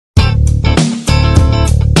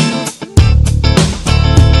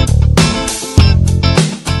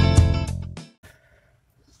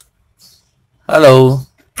Hello.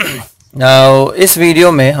 Now इस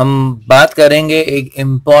video में हम बात करेंगे एक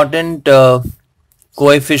इम्पॉर्टेंट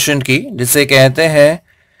कोएफिशिएंट की, जिसे कहते हैं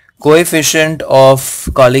coefficient of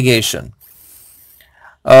colligation.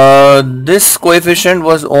 This coefficient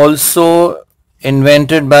was also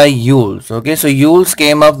invented by Yules. Okay, so Yules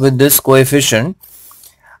came up with this coefficient.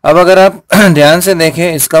 अब अगर आप ध्यान से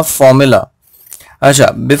देखें इसका फॉर्मूला. अच्छा,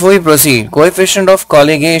 before you proceed, coefficient of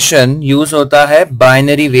colligation use होता है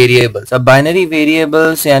बाइनरी वेरिएबल्स. अब बाइनरी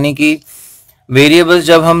वेरिएबल्स यानी कि वेरिएबल्स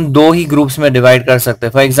जब हम दो ही ग्रुप्स में डिवाइड कर सकते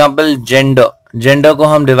हैं. फॉर एग्जांपल जेंडर को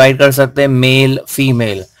हम डिवाइड कर सकते हैं मेल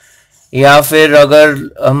फीमेल, या फिर अगर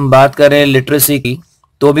हम बात करें लिटरेसी की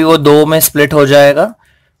तो भी वो दो में स्प्लिट हो जाएगा,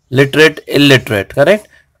 लिटरेट इलिटरेट. करेक्ट.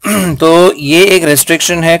 तो ये एक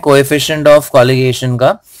रेस्ट्रिक्शन है कोएफिशिएंट ऑफ कॉलिगेशन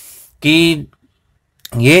का कि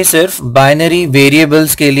ये सिर्फ बाइनरी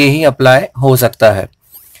वेरिएबल्स के लिए ही अप्लाई हो सकता है.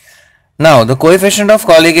 Now the coefficient of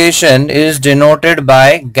colligation is denoted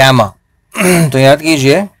by gamma. तो याद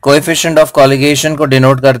कीजिए, कोएफिशिएंट ऑफ कॉलिगेशन को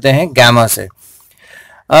डिनोट करते हैं गामा से.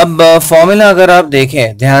 अब फॉर्मूला अगर आप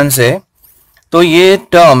देखें ध्यान से तो ये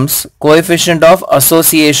टर्म्स कोएफिशिएंट ऑफ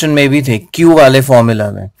एसोसिएशन में भी थे, क्यू वाले फॉर्मूला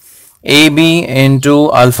में. A B into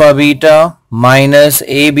alpha beta minus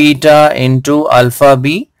A beta into alpha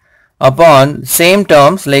B upon same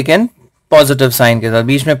terms लेकिन पॉजिटिव साइन के साथ,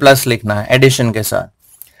 बीच में प्लस लिखना है एडिशन के साथ.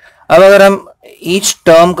 अब अगर हम ईच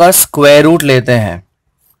टर्म का स्क्वायर रूट लेते हैं,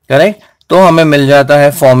 करेक्ट, तो हमें मिल जाता है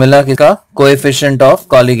फॉर्मूला का कोएफिशिएंट ऑफ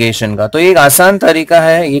कॉलिगेशन का. तो एक आसान तरीका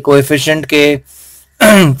है ये कोएफिशिएंट के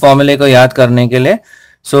फॉर्मूले को याद करने के लिए.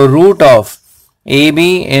 So root of A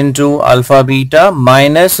B into alpha beta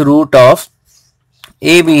minus root of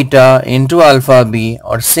A beta into alpha B,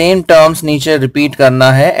 और सेम टर्म्स नीचे रिपीट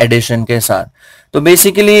करना है एडिशन के साथ. तो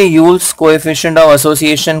बेसिकली यूल्स कोएफिशिएंट ऑफ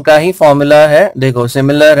एसोसिएशन का ही फॉर्मूला है. देखो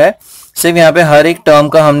सिमिलर है, सिर्फ यहाँ पे हर एक टर्म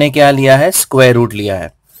का हमने क्या लिया है, स्क्वायर रूट लिया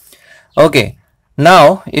है. Okay,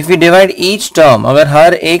 now if you divide each term, अगर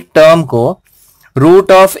हर एक टर्म को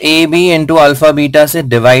root of A B into alpha beta से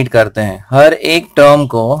डिवाइड करते हैं, हर एक टर्म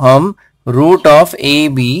को हम root of A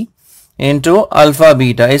B into alpha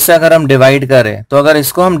beta, इससे अगर हम डिवाइड करें तो अगर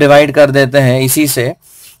इसको हम डिवाइड कर देते हैं इसी से,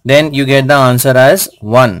 then you get the answer as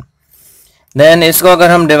 1. Then इसको अगर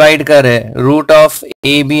हम डिवाइड करें root of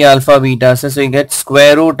A be alpha beta से, so you get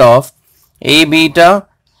square root of A beta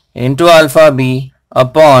into alpha B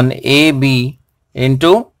upon A B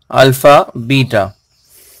into alpha beta.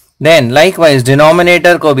 Then likewise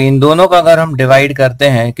denominator को भी, इन दोनों का अगर हम डिवाइड करते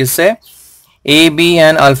हैं किससे, A B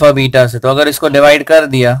and alpha beta से, तो अगर इसको डिवाइड कर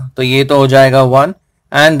दिया तो ये तो हो जाएगा 1,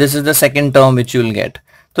 and this is the second term which you will get.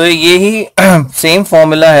 तो यही सेम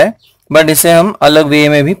फॉर्मूला है, बट इसे हम अलग वे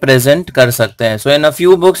में भी प्रेजेंट कर सकते हैं. सो इन a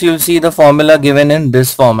few books you will see the formula given in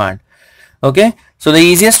this format. Okay, so the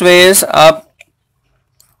easiest way is आप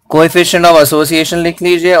कोएफिशिएंट ऑफ एसोसिएशन लिख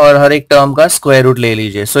लीजिए और हर एक टर्म का स्क्वायर रूट ले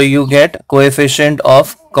लीजिए. So you get coefficient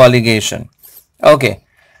of colligation. Okay,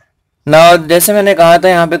 now जैसे मैंने कहा था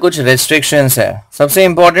यहाँ पे कुछ रेस्ट्रिक्शंस है. सबसे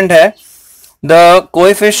इंपॉर्टेंट है, the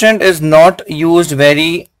coefficient is not used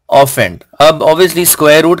very often. अब ऑब्वियसली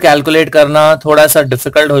स्क्वायर रूट कैलकुलेट करना थोड़ा सा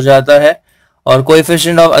डिफिकल्ट हो जाता है, और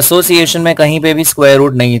कोएफिशिएंट ऑफ एसोसिएशन में कहीं पे भी स्क्वायर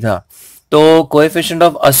रूट नहीं था. तो कोएफिशिएंट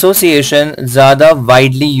ऑफ एसोसिएशन ज्यादा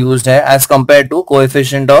वाइडली यूज्ड है as compare to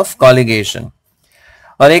coefficient of colligation.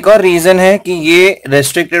 और एक और रीजन है कि ये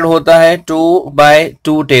रेस्ट्रिक्टेड होता है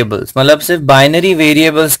 2/2 टेबल्स, मतलब सिर्फ बाइनरी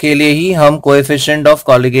वेरिएबल्स के लिए ही हम कोएफिशिएंट ऑफ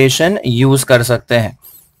कॉलिगेशन यूज कर सकते हैं.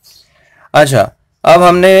 अच्छा, अब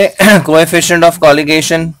हमने कोएफिशिएंट ऑफ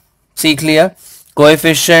कॉलिगेशन सीख लिया,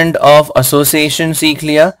 कोएफिशिएंट ऑफ एसोसिएशन सीख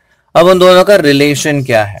लिया. अब उन दोनों का रिलेशन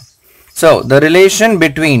क्या है. So the relation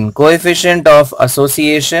between coefficient of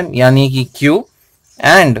association यानी कि Q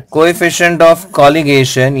and coefficient of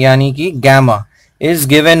colligation यानी कि gamma is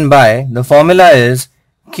given by, the formula is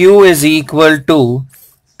Q is equal to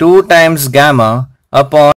 2 times gamma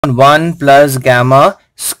upon 1 plus gamma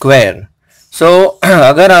square. So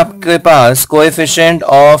अगर आपके पास coefficient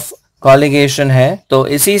of colligation है तो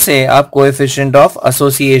इसी से आप coefficient of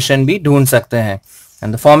association भी ढूंढ सकते हैं.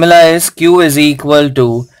 And the formula is Q is equal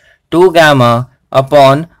to 2 gamma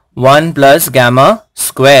upon 1 plus gamma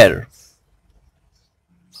square.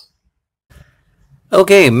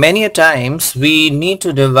 Okay, many a times we need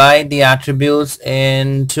to divide the attributes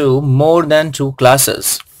into more than 2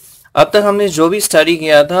 classes. अब तक हमने जो भी स्टडी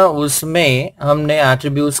किया था उसमें हमने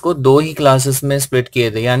एट्रीब्यूट्स को 2 ही क्लासेस में स्प्लिट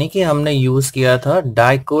किए थे, यानी कि हमने यूज किया था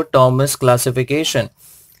dichotomous classification.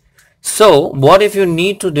 So what if you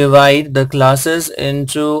need to divide the classes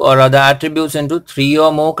into or the attributes into 3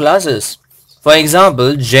 or more classes? For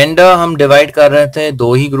example, gender हम डिवाइड कर रहे थे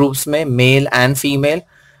 2 ही ग्रुप्स में, male and female.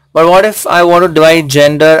 But what if I want to divide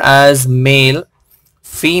gender as male,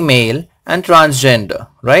 female and transgender,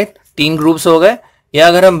 right? तीन groups हो गए. या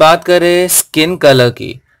अगर हम बात करें स्किन कलर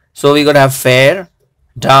की, so we got have fair,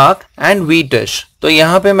 dark and wheatish. तो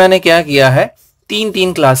यहां पे मैंने क्या किया है, तीन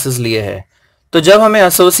तीन क्लासेस लिए हैं. तो जब हमें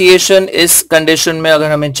एसोसिएशन इस कंडीशन में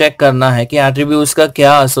अगर हमें चेक करना है कि एट्रीब्यूट्स का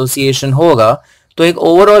क्या एसोसिएशन होगा, तो एक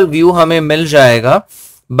ओवरऑल व्यू हमें मिल जाएगा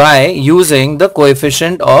by using the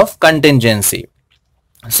coefficient of contingency.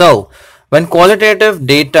 So when qualitative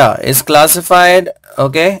data is classified,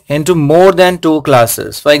 okay, into more than two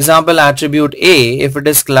classes, for example attribute A, if it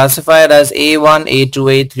is classified as A1, A2,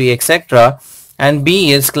 A3 etc, and B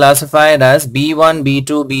is classified as B1,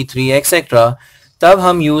 B2, B3 etc, तब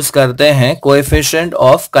हम use करते हैं coefficient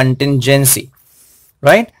of contingency,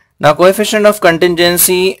 right? Now coefficient of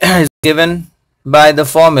contingency is given by the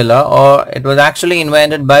formula, or it was actually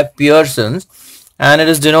invented by Pearson, and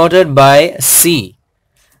it is denoted by C.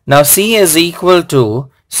 Now C is equal to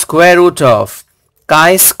square root of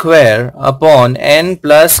chi square upon n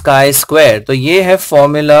plus chi square. तो ये है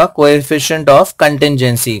formula coefficient of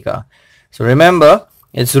contingency का. So remember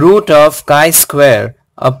it's root of chi square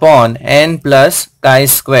upon n plus chi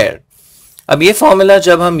square. अब ये formula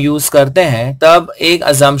जब हम use करते हैं तब एक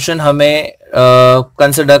assumption हमें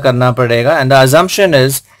consider करना पड़ेगा, and the assumption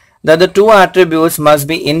is that the two attributes must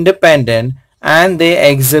be independent and they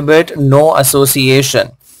exhibit no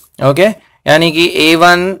association. Okay यानी कि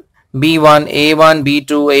A1 B1 A1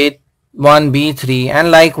 B2 A1 B3 and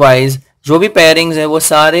likewise जो भी पेयरिंग्स है वो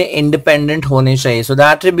सारे इंडिपेंडेंट होने चाहिए. So the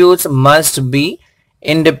attributes must be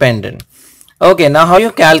independent. Okay, now how you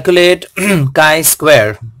calculate chi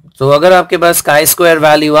square. तो अगर आपके पास chi स्क्वायर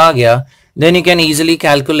वैल्यू आ गया, then you can easily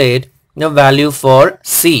calculate the value for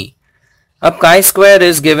C. अब chi square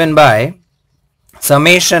is given by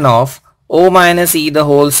summation of O minus E the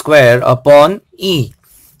whole square upon E.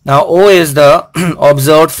 Now O is the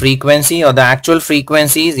observed frequency or the actual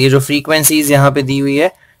frequencies. ये जो frequencies यहाँ पे दी हुई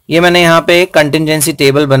है, ये मैंने यहाँ पे contingency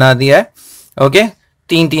table बना दिया है. ओके,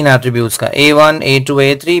 तीन तीन attributes का A1, A2,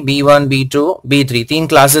 A3, B1, B2, B3, तीन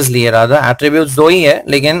classes लिए रहा था. attributes दो ही है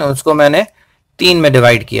लेकिन उसको मैंने तीन में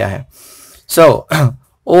divide किया है. So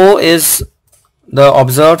O is the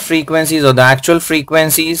observed frequencies or the actual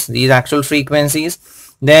frequencies, these actual frequencies.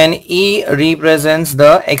 Then E represents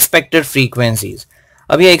the expected frequencies.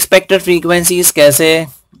 अब ये एक्सपेक्टेड फ्रीक्वेंसीज कैसे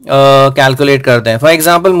कैलकुलेट करते हैं. फॉर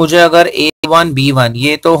एग्जांपल मुझे अगर A1 B1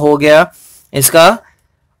 ये तो हो गया इसका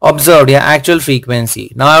ऑब्जर्व्ड या actual frequency.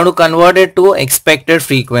 Now I have to convert it to expected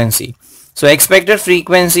frequency. So expected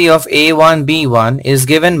frequency of A1 B1 is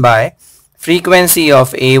given by frequency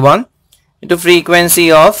of A1 into frequency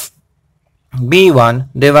of B1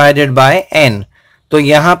 divided by n. तो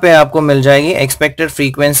यहां पे आपको मिल जाएगी expected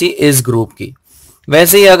frequency इस group की.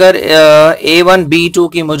 वैसे ही अगर A1 B2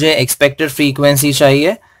 की मुझे एक्सपेक्टेड फ्रीक्वेंसी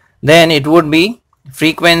चाहिए, then it would be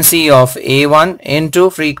frequency of A1 into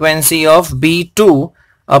frequency of B2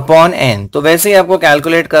 upon n. तो वैसे ही आपको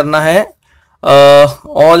कैलकुलेट करना है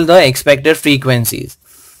all the expected frequencies.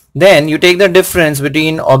 Then you take the difference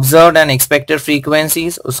between observed and expected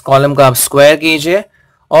frequencies. उस column का आप square कीजिए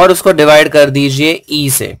और उसको डिवाइड कर दीजिए E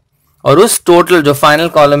से, और उस टोटल जो फाइनल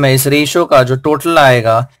कॉलम है इस रेशियो का जो टोटल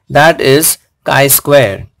आएगा that is chi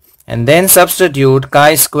square, and then substitute chi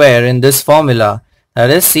square in this formula,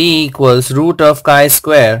 that is C equals root of chi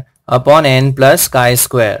square upon n plus chi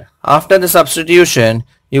square. After the substitution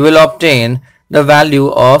you will obtain the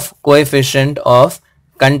value of coefficient of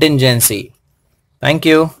contingency. Thank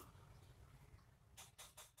you.